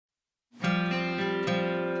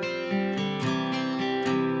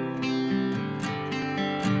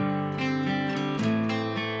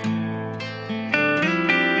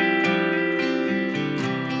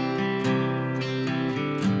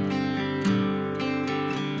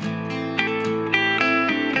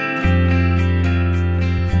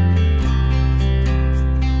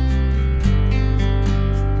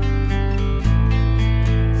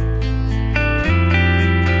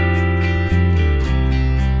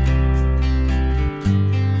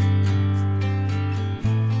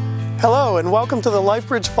Hello and welcome to the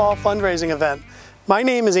Lifebridge Fall fundraising event. My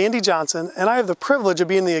name is Andy Johnson and I have the privilege of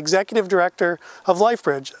being the Executive Director of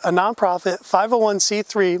Lifebridge, a nonprofit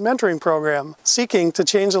 501c3 mentoring program seeking to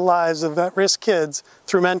change the lives of at-risk kids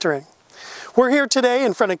through mentoring. We're here today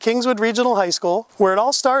in front of Kingswood Regional High School, where it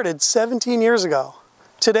all started 17 years ago.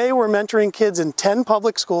 Today we're mentoring kids in 10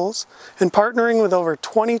 public schools and partnering with over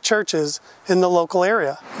 20 churches in the local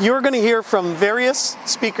area. You're going to hear from various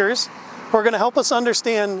speakers who are going to help us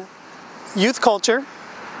understand youth culture,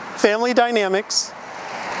 family dynamics,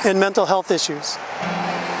 and mental health issues.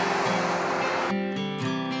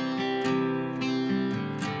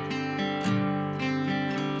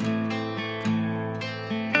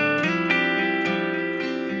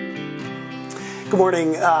 Good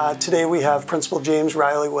morning. Today we have Principal James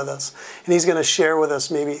Riley with us, and he's going to share with us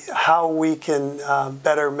maybe how we can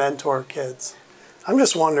better mentor kids. I'm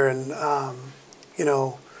just wondering,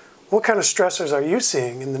 what kind of stressors are you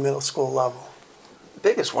seeing in the middle school level? The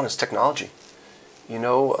biggest one is technology.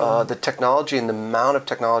 The technology and the amount of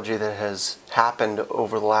technology that has happened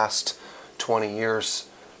over the last 20 years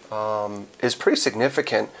is pretty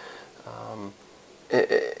significant.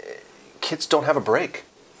 Kids don't have a break.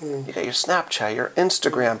 You got your Snapchat, your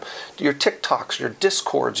Instagram, your TikToks, your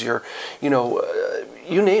Discords, your,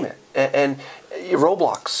 you name it. And your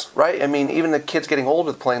Roblox, right? I mean, even the kids getting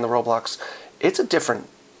older playing the Roblox, it's a different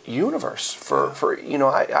universe for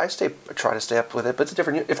I try to stay up with it, but it's a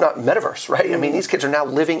different, if not metaverse, right? I mean, these kids are now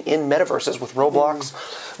living in metaverses with Roblox,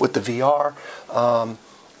 with the VR.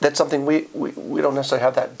 That's something we don't necessarily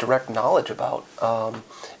have that direct knowledge about.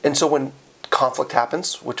 And so when conflict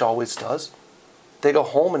happens, which always does, they go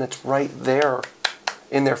home and it's right there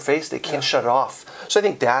in their face. They can't shut it off. So I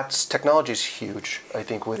think technology is huge, I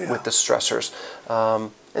think, with the stressors.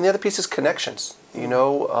 And the other piece is connections.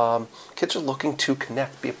 Kids are looking to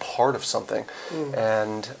connect, be a part of something.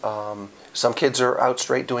 And some kids are out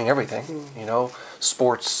straight doing everything,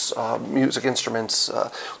 sports, music instruments,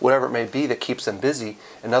 whatever it may be that keeps them busy,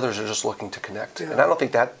 and others are just looking to connect. And I don't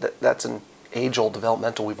think that's an age-old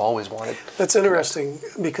developmental we've always wanted. That's interesting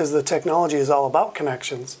because the technology is all about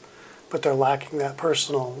connections, but they're lacking that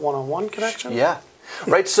personal one-on-one connection. Yeah.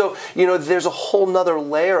 Right, so there's a whole nother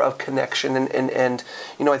layer of connection, and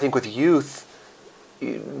I think with youth,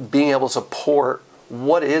 being able to support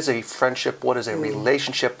what is a friendship, what is a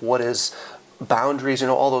relationship, what is boundaries,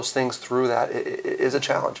 all those things through that is a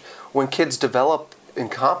challenge. When kids develop and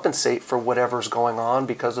compensate for whatever's going on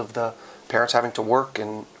because of the parents having to work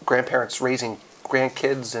and grandparents raising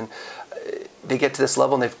grandkids, and they get to this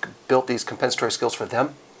level and they've built these compensatory skills for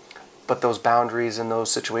them. But those boundaries and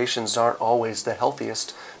those situations aren't always the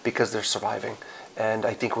healthiest because they're surviving. And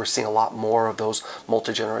I think we're seeing a lot more of those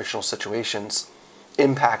multi-generational situations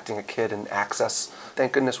impacting a kid and access.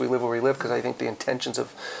 Thank goodness we live where we live, because I think the intentions of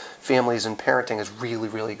families and parenting is really,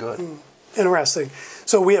 really good. Interesting.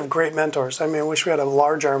 So we have great mentors. I mean, I wish we had a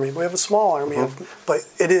large army. We have a small army, but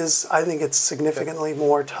I think it's significantly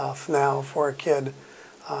more tough now for a kid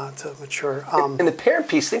to mature. And the parent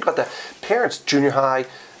piece, think about that. Parents, junior high,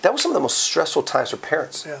 that was some of the most stressful times for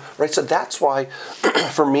parents, right? So that's why,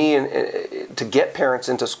 for me, to get parents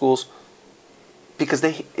into schools, because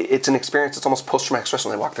it's an experience that's almost post-traumatic stress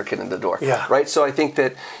when they walk their kid into the door, right? So I think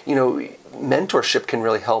that, mentorship can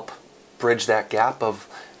really help bridge that gap of,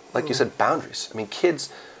 like you said, boundaries. I mean, kids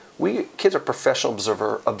are professional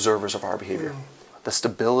observers of our behavior. The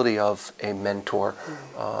stability of a mentor,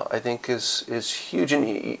 I think, is huge.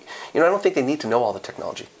 And I don't think they need to know all the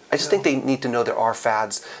technology. I just think they need to know there are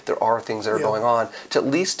fads, there are things that are going on to at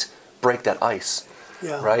least break that ice,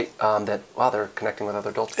 right? They're connecting with other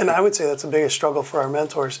adults. And I would say that's the biggest struggle for our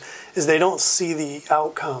mentors, is they don't see the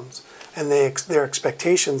outcomes, and their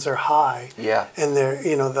expectations are high. And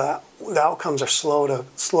the outcomes are slow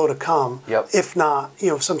to come. If not,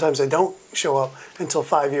 sometimes they don't show up until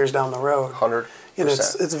 5 years down the road. 100%.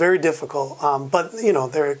 It's very difficult, but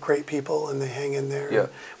they're great people and they hang in there.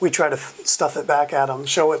 We try to stuff it back at them,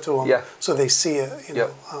 show it to them, so they see it.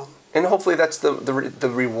 And hopefully that's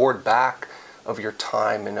the reward back of your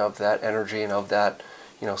time and of that energy and of that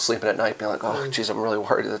sleeping at night, being like, oh, geez, I'm really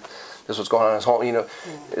worried that this is what's going on at home.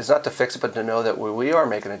 It's not to fix it, but to know that we are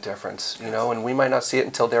making a difference. And we might not see it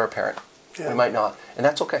until they're a parent. We might not, and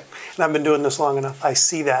that's okay. And I've been doing this long enough. I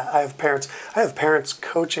see that. I have parents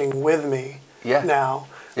coaching with me. Now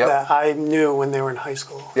that I knew when they were in high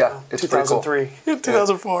school. It's 2003, cool.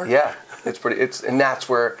 2004. And that's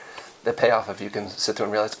where the payoff, if you can sit there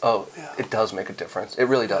and realize, it does make a difference. It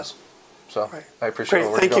really does. So I appreciate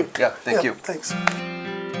what we're doing. Thank you. Thanks.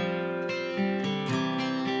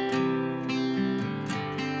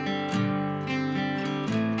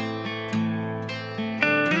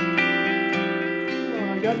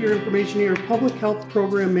 got your information here, Public Health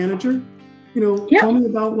Program Manager. Yeah. Tell me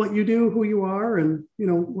about what you do, who you are, and,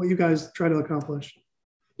 what you guys try to accomplish.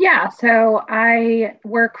 Yeah, so I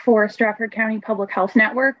work for Stratford County Public Health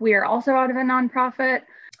Network. We are also out of a nonprofit.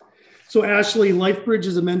 So Ashley, Lifebridge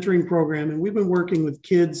is a mentoring program, and we've been working with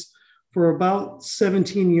kids for about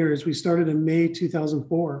 17 years. We started in May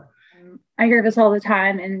 2004. I hear this all the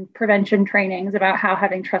time in prevention trainings about how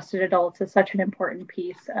having trusted adults is such an important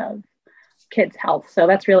piece of kids' health. So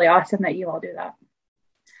that's really awesome that you all do that.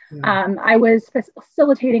 Yeah. I was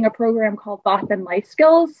facilitating a program called Thought and Life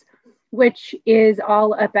Skills, which is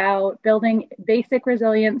all about building basic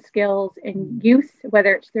resilience skills in youth,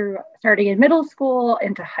 whether it's through starting in middle school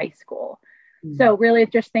into high school. So really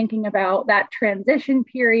just thinking about that transition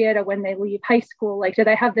period of when they leave high school, like, do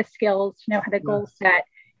they have the skills to know how to goal set,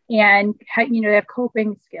 and how, they have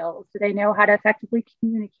coping skills? Do they know how to effectively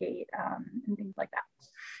communicate, and things like that?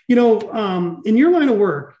 In your line of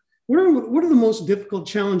work, what are the most difficult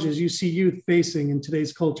challenges you see youth facing in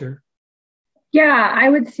today's culture? Yeah, I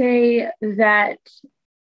would say that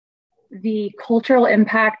the cultural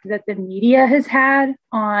impact that the media has had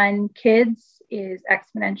on kids is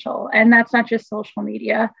exponential. And that's not just social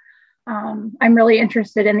media. I'm really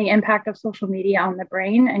interested in the impact of social media on the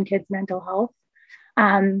brain and kids' mental health.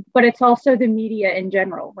 But it's also the media in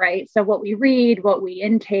general, right? So what we read, what we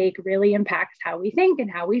intake really impacts how we think and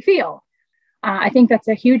how we feel. I think that's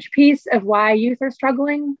a huge piece of why youth are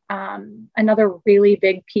struggling. Another really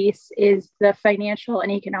big piece is the financial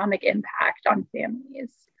and economic impact on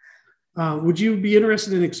families. Would you be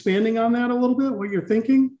interested in expanding on that a little bit, what you're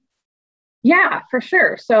thinking? Yeah, for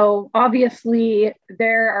sure. So obviously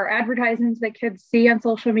there are advertisements that kids see on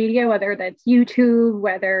social media, whether that's YouTube,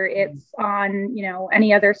 whether it's on,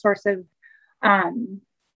 any other source of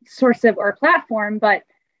or platform, but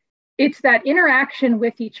it's that interaction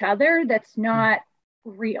with each other that's not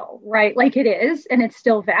real, right? Like it is, and it's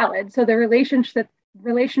still valid. So the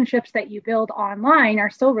relationships that you build online are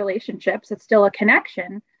still relationships. It's still a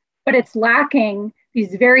connection, but it's lacking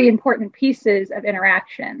these very important pieces of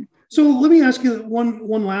interaction. So let me ask you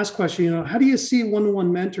one last question. How do you see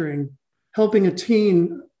one-on-one mentoring helping a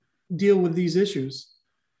teen deal with these issues?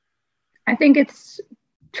 I think it's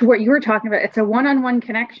to what you were talking about. It's a one-on-one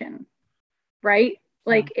connection, right?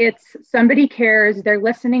 Like it's somebody cares, they're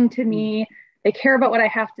listening to me, they care about what I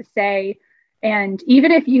have to say. And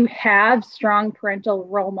even if you have strong parental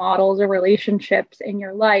role models or relationships in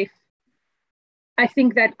your life, I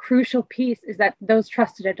think that crucial piece is that those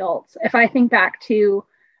trusted adults. If I think back to,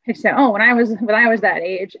 when I was that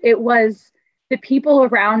age, it was the people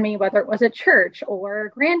around me, whether it was at church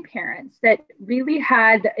or grandparents, that really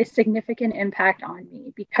had a significant impact on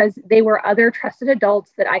me because they were other trusted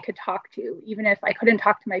adults that I could talk to, even if I couldn't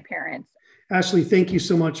talk to my parents. Ashley, thank you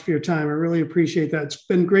so much for your time. I really appreciate that. It's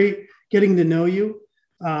been great getting to know you.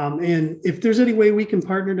 And if there's any way we can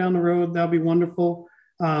partner down the road, that'd be wonderful.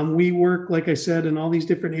 We work, like I said, in all these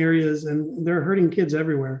different areas, and they're hurting kids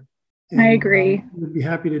everywhere. And, I agree. We'd be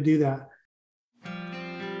happy to do that.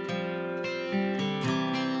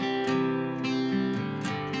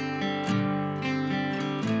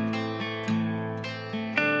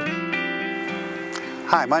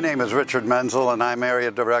 Hi, my name is Richard Menzel, and I'm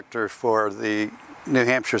Area Director for the New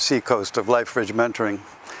Hampshire Seacoast of Lifebridge Mentoring.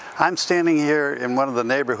 I'm standing here in one of the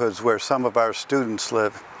neighborhoods where some of our students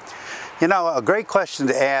live. A great question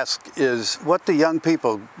to ask is, what do young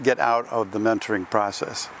people get out of the mentoring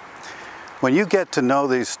process? When you get to know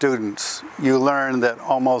these students, you learn that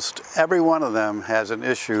almost every one of them has an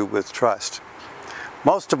issue with trust.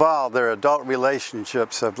 Most of all, their adult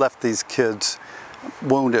relationships have left these kids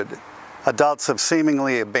wounded. Adults have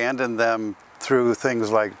seemingly abandoned them through things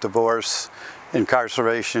like divorce,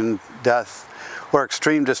 incarceration, death, or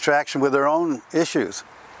extreme distraction with their own issues.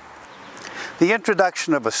 The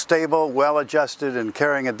introduction of a stable, well-adjusted, and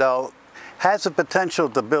caring adult has the potential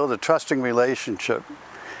to build a trusting relationship.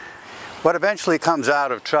 What eventually comes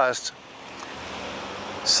out of trust,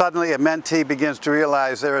 suddenly a mentee begins to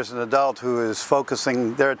realize there is an adult who is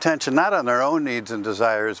focusing their attention not on their own needs and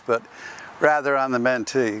desires, but rather on the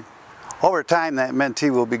mentee. Over time, that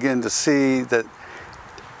mentee will begin to see that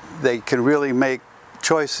they can really make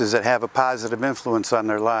choices that have a positive influence on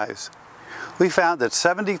their lives. We found that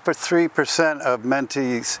 73% of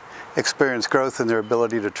mentees experience growth in their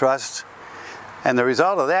ability to trust, and the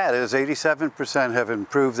result of that is 87% have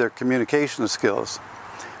improved their communication skills.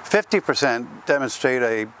 50% demonstrate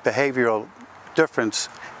a behavioral difference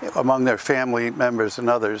among their family members and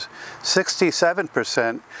others.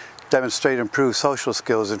 67% demonstrate improved social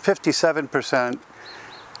skills, and 57%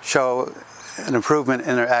 show an improvement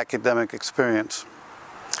in their academic experience.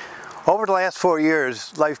 Over the last 4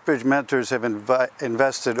 years, Lifebridge Mentors have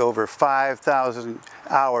invested over 5,000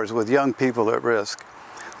 hours with young people at risk.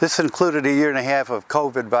 This included a year and a half of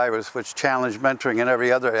COVID virus, which challenged mentoring in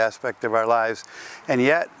every other aspect of our lives. And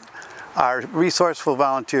yet, our resourceful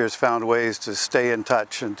volunteers found ways to stay in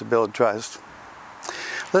touch and to build trust.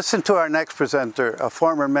 Listen to our next presenter, a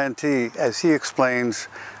former mentee, as he explains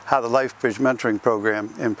how the Lifebridge Mentoring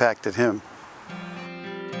program impacted him.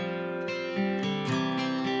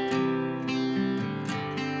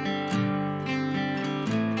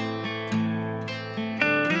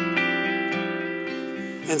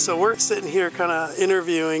 And so we're sitting here kind of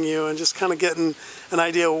interviewing you and just kind of getting an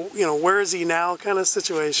idea, you know, where is he now kind of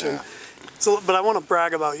situation. Yeah. So, but I want to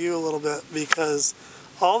brag about you a little bit because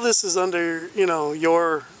all this is under, you know,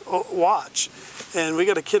 your watch. And we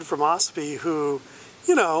got a kid from Ospey who,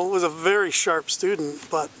 you know, was a very sharp student,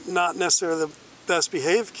 but not necessarily the best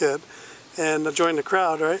behaved kid, and joined the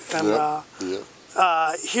crowd, right? And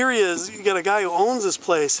here he is, you got a guy who owns this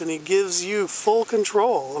place and he gives you full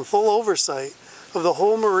control and full oversight of the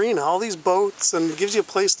whole marina, all these boats, and gives you a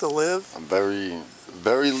place to live. I'm very,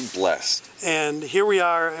 very blessed. And here we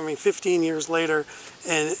are, I mean, 15 years later,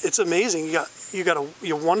 and it's amazing. You got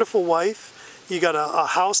your wonderful wife, you got a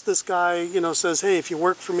house. This guy, you know, says, hey, if you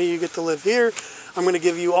work for me, you get to live here. I'm going to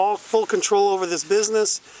give you all full control over this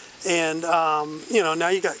business. And, you know, now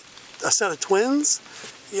you got a set of twins.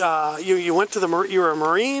 You went to you were a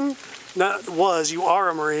Marine. You are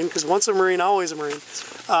a Marine, because once a Marine, always a Marine.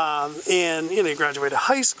 And, you know, you graduated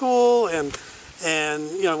high school, and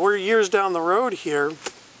you know, we're years down the road here, and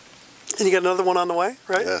you got another one on the way,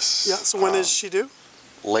 right? Yes. Yeah, so when is she due?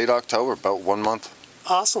 Late October, about 1 month.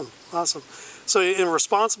 Awesome, awesome. So you're a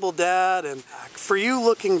responsible dad, and for you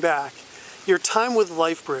looking back, your time with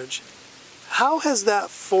Lifebridge, how has that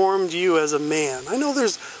formed you as a man? I know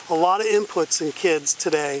there's a lot of inputs in kids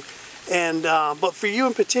today, and but for you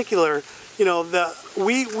in particular, you know,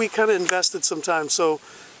 we kind of invested some time. So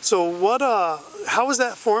what? How has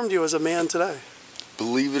that formed you as a man today?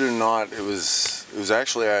 Believe it or not, it was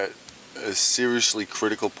actually at a seriously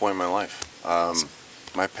critical point in my life.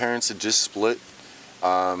 My parents had just split,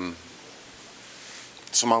 so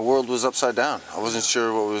my world was upside down. I wasn't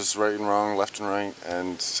sure what was right and wrong, left and right,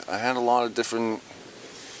 and I had a lot of different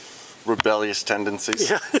rebellious tendencies.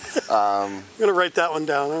 Yeah. I'm going to write that one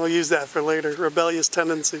down. I'll use that for later. Rebellious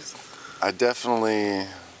tendencies. I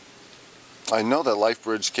know that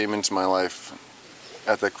Lifebridge came into my life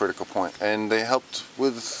at that critical point, and they helped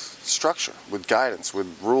with structure, with guidance,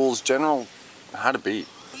 with rules, general how to be.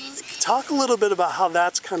 Talk a little bit about how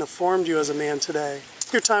that's kind of formed you as a man today.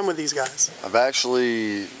 Your time with these guys. I've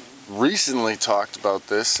actually recently talked about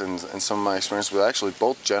this and some of my experience with actually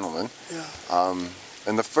both gentlemen. Yeah.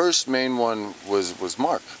 And the first main one was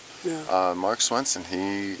Mark. Yeah. Mark Swenson.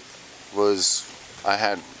 He was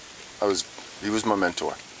my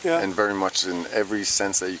mentor. Yeah. And very much in every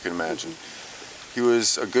sense that you can imagine. He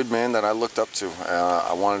was a good man that I looked up to.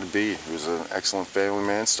 I wanted to be. He was an excellent family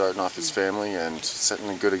man, starting off his family and setting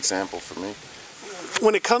a good example for me.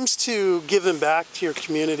 When it comes to giving back to your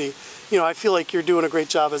community, you know, I feel like you're doing a great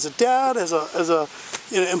job as a dad, as a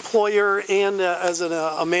you know, employer, and as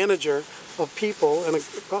a manager of people, and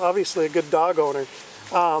obviously a good dog owner.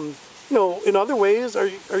 You know, in other ways, are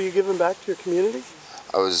you giving back to your community?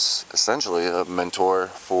 I was essentially a mentor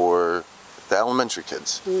for the elementary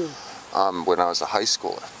kids when I was a high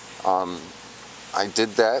schooler. I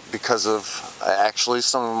did that because of actually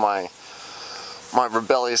some of my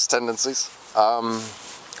rebellious tendencies.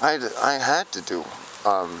 I had to do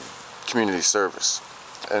community service,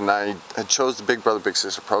 and I chose the Big Brother Big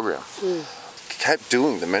Sister program. Kept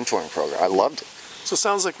doing the mentoring program. I loved it. So it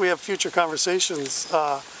sounds like we have future conversations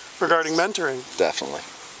regarding mentoring. Definitely.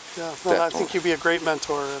 Yeah, well, I think you'd be a great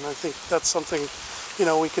mentor, and I think that's something, you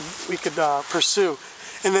know, we could pursue.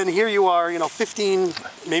 And then here you are, you know, 15,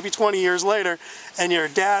 maybe 20 years later, and you're a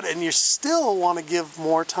dad, and you still want to give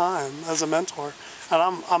more time as a mentor. And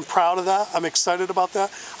I'm proud of that. I'm excited about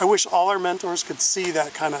that. I wish all our mentors could see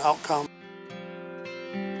that kind of outcome.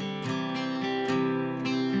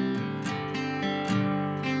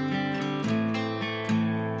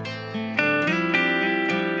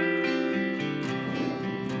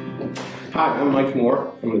 Hi, I'm Mike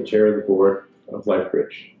Moore. I'm the chair of the board of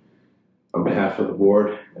Lifebridge. On behalf of the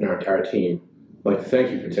board and our entire team, I'd like to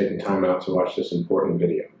thank you for taking time out to watch this important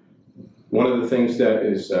video. One of the things that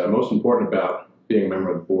is most important about being a member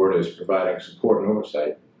of the board is providing support and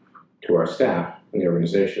oversight to our staff and the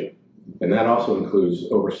organization. And that also includes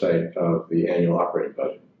oversight of the annual operating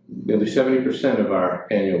budget. Nearly 70% of our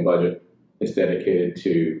annual budget is dedicated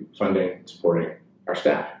to funding and supporting our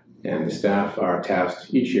staff. And the staff are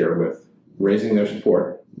tasked each year with raising their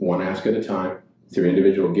support, one ask at a time, through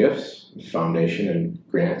individual gifts, foundation, and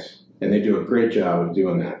grants. And they do a great job of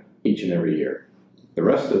doing that each and every year. The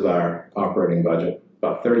rest of our operating budget,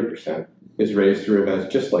 about 30%, is raised through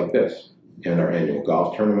events just like this, and our annual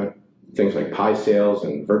golf tournament, things like pie sales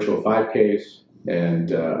and virtual 5Ks,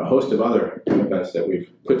 and a host of other events that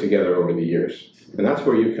we've put together over the years. And that's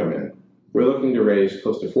where you come in. We're looking to raise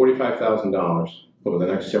close to $45,000 over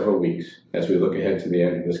the next several weeks as we look ahead to the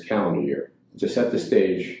end of this calendar year to set the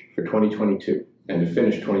stage for 2022 and to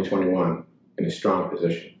finish 2021 in a strong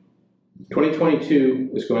position.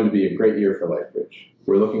 2022 is going to be a great year for Lifebridge.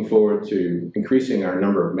 We're looking forward to increasing our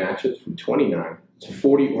number of matches from 29 to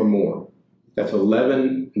 40 or more. That's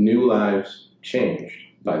 11 new lives changed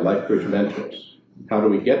by Lifebridge mentors. How do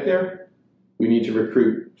we get there? We need to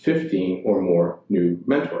recruit 15 or more new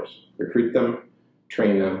mentors. Recruit them,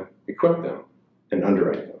 train them, equip them, and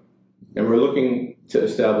underwrite them. And we're looking to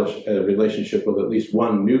establish a relationship with at least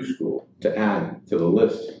one new school to add to the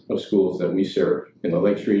list of schools that we serve in the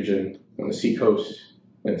Lakes region, on the Seacoast,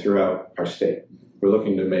 and throughout our state. We're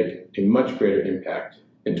looking to make a much greater impact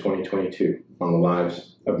in 2022 on the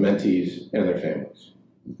lives of mentees and their families.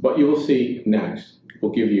 What you will see next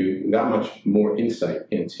will give you that much more insight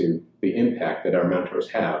into the impact that our mentors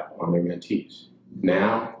have on their mentees,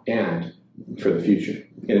 now and for the future.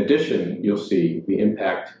 In addition, you'll see the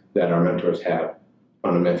impact that our mentors have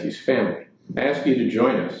on a mentee's family. I ask you to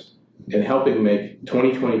join us in helping make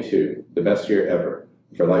 2022 the best year ever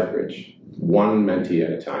for Lifebridge, one mentee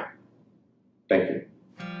at a time. Thank you.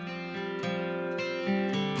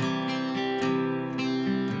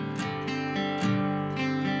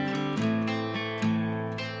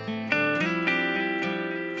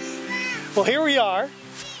 Well, here we are,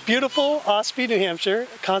 beautiful Ospey, New Hampshire,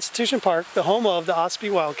 Constitution Park, the home of the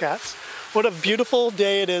Ospey Wildcats. What a beautiful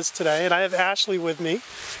day it is today, and I have Ashley with me.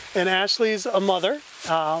 And Ashley's a mother,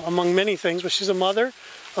 among many things, but she's a mother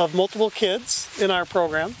of multiple kids in our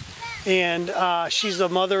program. And she's a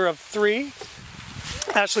mother of 3.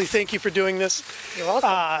 Ashley, thank you for doing this. You're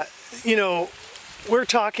welcome. You know, we're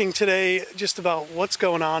talking today just about what's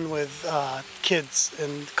going on with kids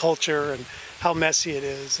and culture and how messy it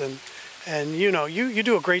is. And you know, you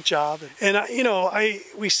do a great job. And you know,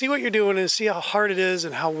 we see what you're doing and see how hard it is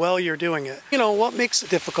and how well you're doing it. You know, what makes it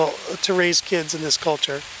difficult to raise kids in this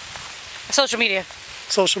culture? Social media.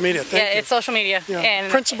 Social media, thank you. Yeah, it's social media. Yeah.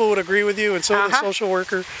 And Principal would agree with you, and so the social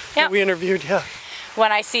worker that we interviewed,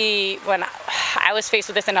 when I was faced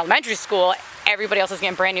with this in elementary school, everybody else was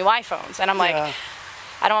getting brand new iPhones. And I'm like,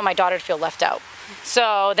 I don't want my daughter to feel left out.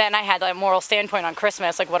 So then I had a moral standpoint on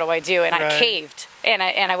Christmas, like, what do I do? And I caved. And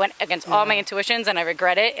I went against all my intuitions, and I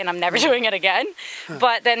regret it, and I'm never doing it again.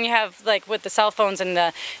 But then you have, like, with the cell phones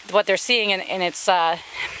and what they're seeing, and it's that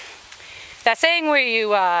saying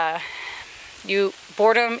where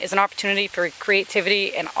boredom is an opportunity for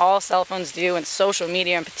creativity, and all cell phones do, and social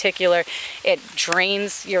media in particular, it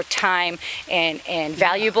drains your time and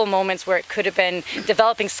valuable moments where it could have been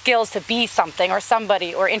developing skills to be something or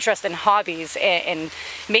somebody, or interest in hobbies, and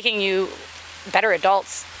making you better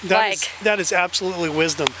adults. That is absolutely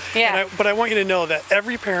wisdom. Yeah. But I want you to know that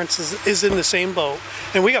every parent is in the same boat,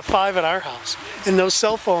 and we got 5 at our house, and those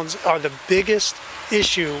cell phones are the biggest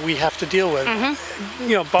issue we have to deal with,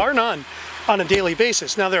 you know, bar none, on a daily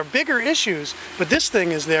basis. Now, there are bigger issues, but this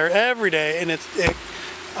thing is there every day, and it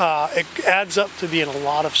adds up to being a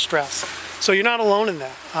lot of stress. So you're not alone in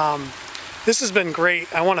that. This has been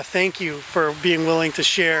great. I want to thank you for being willing to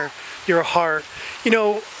share your heart. You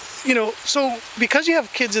know, so because you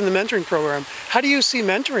have kids in the mentoring program, how do you see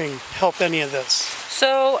mentoring help any of this?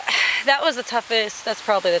 So that's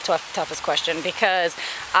probably the toughest question, because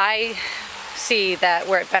I see that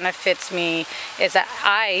where it benefits me is that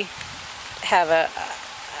I have a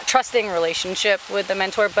trusting relationship with the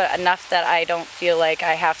mentor, but enough that I don't feel like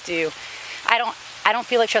I have to, I don't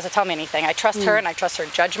feel like she has to tell me anything. I trust her, and I trust her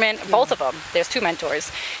judgment. Both of them. There's 2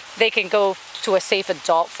 mentors. They can go to a safe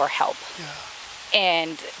adult for help.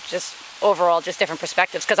 And just overall, just different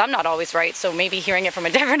perspectives, because I'm not always right, so maybe hearing it from a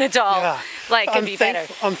different adult could be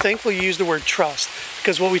better. I'm thankful you used the word trust,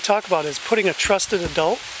 because what we talk about is putting a trusted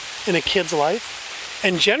adult in a kid's life.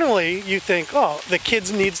 And generally, you think, oh, the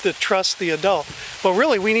kid needs to trust the adult. But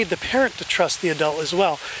really, we need the parent to trust the adult as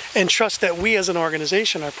well, and trust that we as an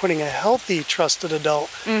organization are putting a healthy, trusted adult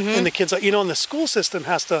in the kids. You know, and the school system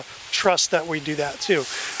has to trust that we do that too.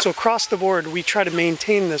 So across the board, we try to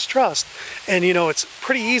maintain this trust. And, you know, it's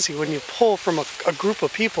pretty easy when you pull from a group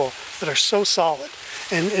of people that are so solid.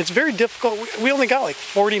 And it's very difficult. We only got like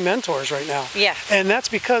 40 mentors right now. Yeah. And that's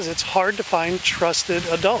because it's hard to find trusted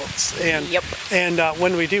adults. And Yep. And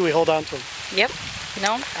when we do, we hold on to them. Yep.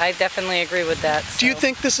 No, I definitely agree with that. Do you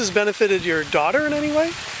think this has benefited your daughter in any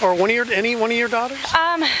way, or one of your daughters?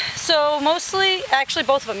 So mostly, actually,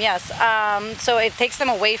 both of them, yes. So it takes them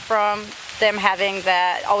away from them having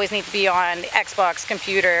that always need to be on Xbox,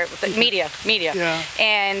 computer, media. Yeah.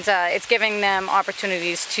 And it's giving them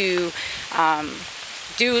opportunities to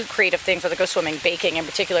do creative things, whether it goes swimming, baking, in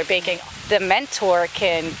particular baking. The mentor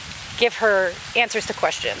can give her answers to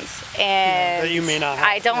questions, and that you may not have.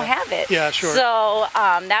 I don't have it. Yeah, sure. So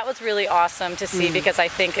that was really awesome to see because I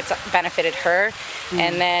think it's benefited her.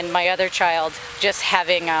 And then my other child, just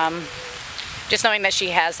having, just knowing that she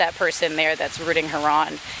has that person there that's rooting her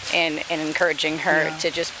on and encouraging her to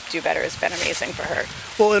just do better has been amazing for her.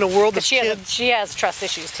 Well, in a world of kids, she has trust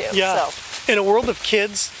issues too. yeah. So. In a world of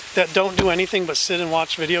kids that don't do anything but sit and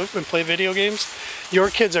watch video and play video games, your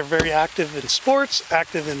kids are very active in sports,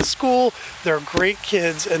 active in school. They're great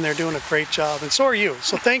kids and they're doing a great job. And so are you.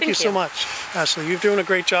 So thank you so much, Ashley. You're doing a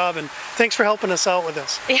great job, and thanks for helping us out with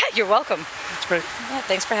this. Yeah, you're welcome. That's great. Yeah,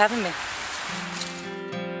 thanks for having me.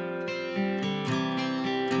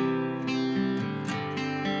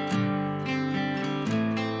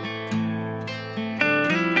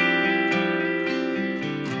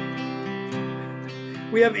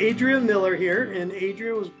 We have Adria Miller here, and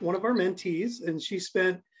Adria was one of our mentees, and she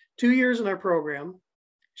spent 2 years in our program.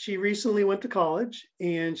 She recently went to college,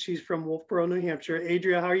 and she's from Wolfboro, New Hampshire.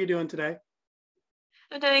 Adria, how are you doing today?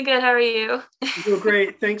 I'm doing good. How are you? You're doing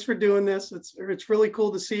great. Thanks for doing this. It's really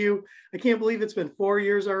cool to see you. I can't believe it's been 4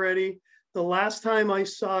 years already. The last time I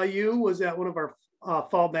saw you was at one of our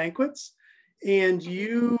fall banquets, and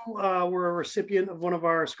you were a recipient of one of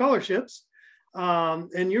our scholarships.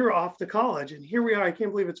 And you're off to college, and here we are. I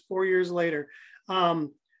can't believe it's 4 years later. How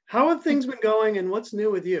have things been going, and what's new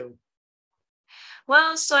with you?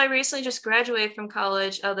 Well, so I recently just graduated from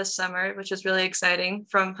college this summer, which is really exciting,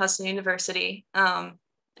 from Hudson University. And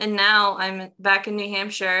now I'm back in New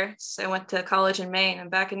Hampshire. So I went to college in Maine. I'm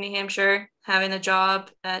back in New Hampshire, having a job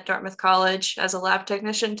at Dartmouth College as a lab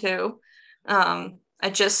technician too. I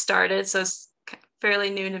just started, so it's fairly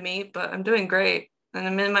new to me, but I'm doing great. And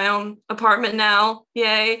I'm in my own apartment now.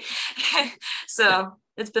 Yay. So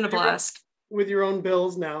it's been a blast. With your own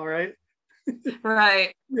bills now, right?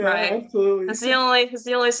 Right. Yeah, right. absolutely. It's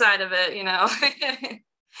the only side of it, you know.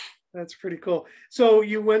 That's pretty cool. So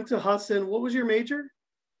you went to Hudson. What was your major?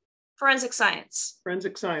 Forensic science.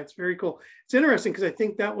 Forensic science. Very cool. It's interesting because I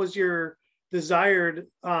think that was your desired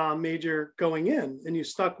major going in, and you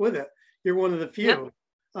stuck with it. You're one of the few.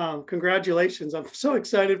 Yep. Congratulations. I'm so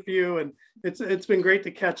excited for you, and it's been great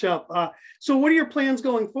to catch up. So what are your plans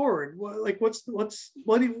going forward? What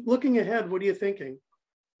are you looking ahead? What are you thinking?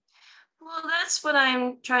 Well, that's what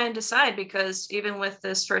I'm trying to decide, because even with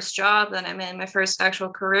this first job that I'm in, my first actual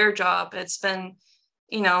career job, it's been,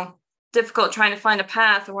 difficult trying to find a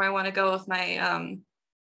path where I want to go with my,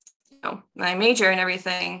 my major and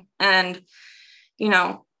everything. And,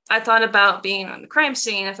 I thought about being on the crime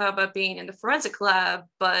scene. I thought about being in the forensic lab,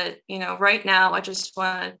 but, right now I just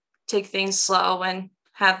want to take things slow and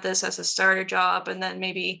have this as a starter job, and then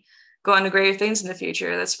maybe go on to greater things in the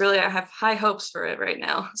future. I have high hopes for it right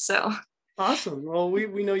now. So awesome. Well,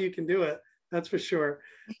 we know you can do it. That's for sure.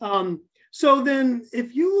 So then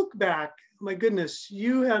if you look back, my goodness,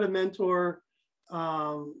 you had a mentor,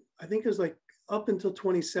 I think it was like up until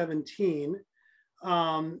 2017.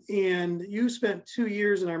 And you spent 2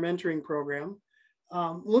 years in our mentoring program.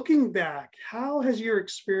 Looking back, how has your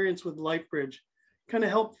experience with Lifebridge kind of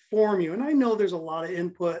helped form you? And I know there's a lot of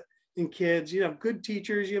input in kids. You have good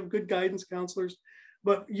teachers, you have good guidance counselors,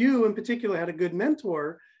 but you in particular had a good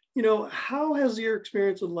mentor. How has your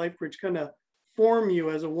experience with Lifebridge kind of formed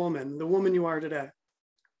you as a woman, the woman you are today?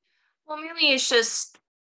 Well, mainly it's just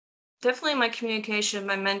definitely my communication.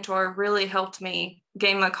 My mentor really helped me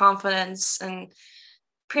gain my confidence and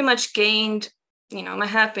pretty much gained, my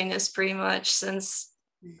happiness pretty much, since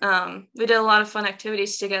we did a lot of fun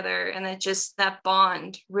activities together, and that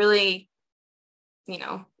bond really,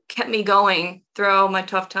 kept me going through all my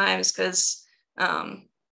tough times, because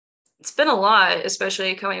it's been a lot,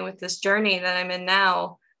 especially coming with this journey that I'm in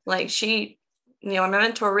now. Like my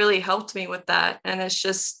mentor really helped me with that, and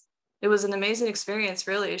it was an amazing experience,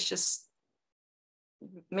 really. It's just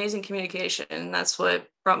amazing communication, and that's what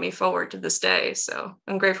brought me forward to this day. So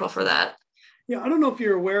I'm grateful for that. Yeah, I don't know if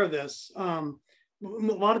you're aware of this. A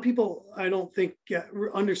lot of people, I don't think,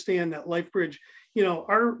 understand that Lifebridge,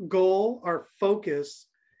 our goal, our focus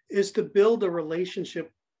is to build a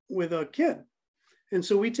relationship with a kid. And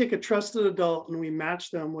so we take a trusted adult and we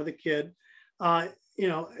match them with a kid,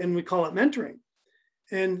 and we call it mentoring.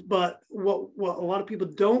 But what a lot of people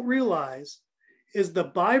don't realize is the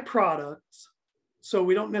byproducts. So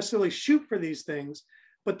we don't necessarily shoot for these things,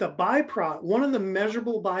 but the byproduct, one of the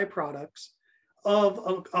measurable byproducts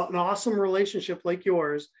of an awesome relationship like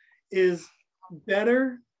yours is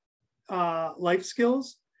better life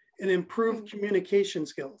skills and improved communication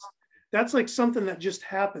skills. That's like something that just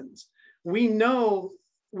happens. We know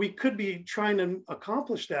we could be trying to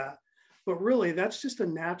accomplish that, but really that's just a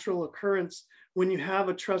natural occurrence when you have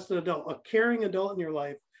a trusted adult, a caring adult in your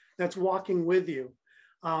life that's walking with you.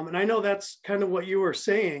 And I know that's kind of what you were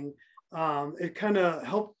saying. It kind of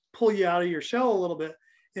helped pull you out of your shell a little bit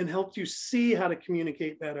and helped you see how to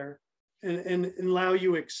communicate better and allow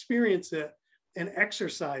you experience it and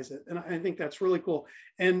exercise it. And I think that's really cool.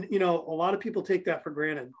 And, a lot of people take that for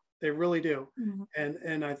granted. They really do. Mm-hmm.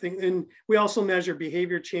 And I think, and we also measure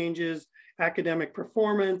behavior changes, academic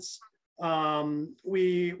performance,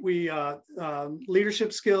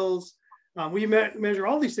 leadership skills. We measure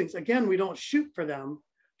all these things. Again, we don't shoot for them,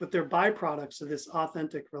 but they're byproducts of this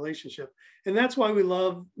authentic relationship. And that's why we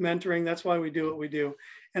love mentoring. That's why we do what we do.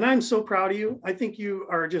 And I'm so proud of you. I think you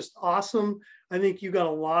are just awesome. I think you got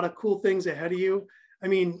a lot of cool things ahead of you. I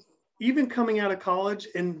mean, even coming out of college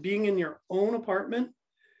and being in your own apartment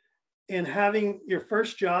and having your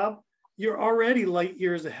first job, you're already light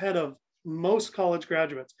years ahead of most college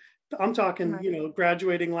graduates. I'm talking,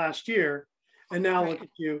 graduating last year, and now look at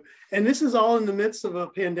you. And this is all in the midst of a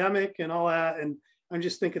pandemic and all that. And I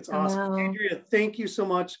just think it's awesome. Andrea, thank you so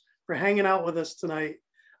much for hanging out with us tonight.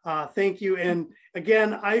 Thank you. And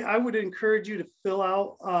again, I would encourage you to fill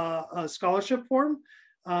out a scholarship form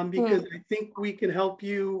because I think we can help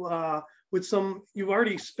you with some, you've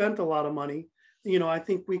already spent a lot of money. I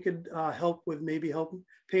think we could help with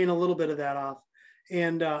paying a little bit of that off.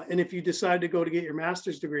 And if you decide to go to get your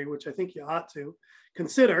master's degree, which I think you ought to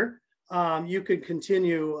consider, you could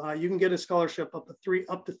continue. You can get a scholarship up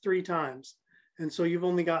to three times, and so you've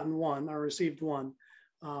only gotten one or received one.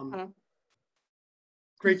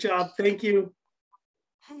 Great job! Thank you.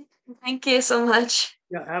 Thank you so much.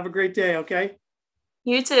 Yeah, have a great day. Okay.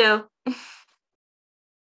 You too.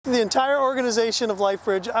 The entire organization of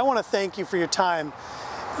Lifebridge, I want to thank you for your time.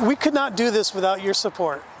 We could not do this without your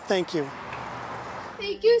support. Thank you.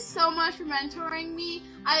 Thank you so much for mentoring me.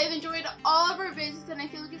 I have enjoyed all of our visits and I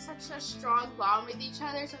feel like it's such a strong bond with each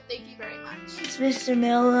other, so thank you very much. Thanks, Mr.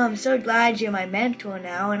 Miller. I'm so glad you're my mentor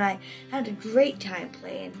now, and I had a great time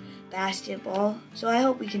playing basketball, so I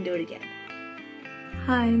hope we can do it again.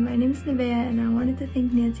 Hi, my name is Nevaeh, and I wanted to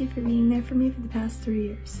thank Nancy for being there for me for the past 3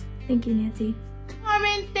 years. Thank you, Nancy.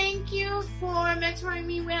 Carmen, thank you for mentoring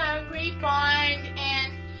me. We had a great bond,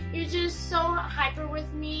 and you're just so hyper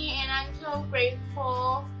with me, and I'm so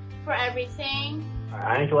grateful for everything.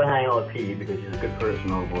 I enjoy hanging out with Pete because he's a good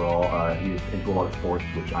person overall. He's into a lot of sports,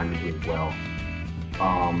 which I'm into as well.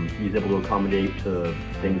 He's able to accommodate to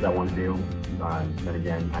things I want to do. Then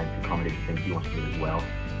again, I accommodate to things he wants to do as well.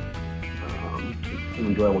 It's an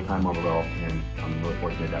enjoyable time overall, and I'm really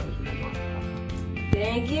fortunate to have this mentor.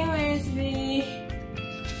 Thank you, Miss B.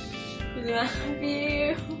 Love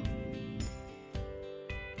you.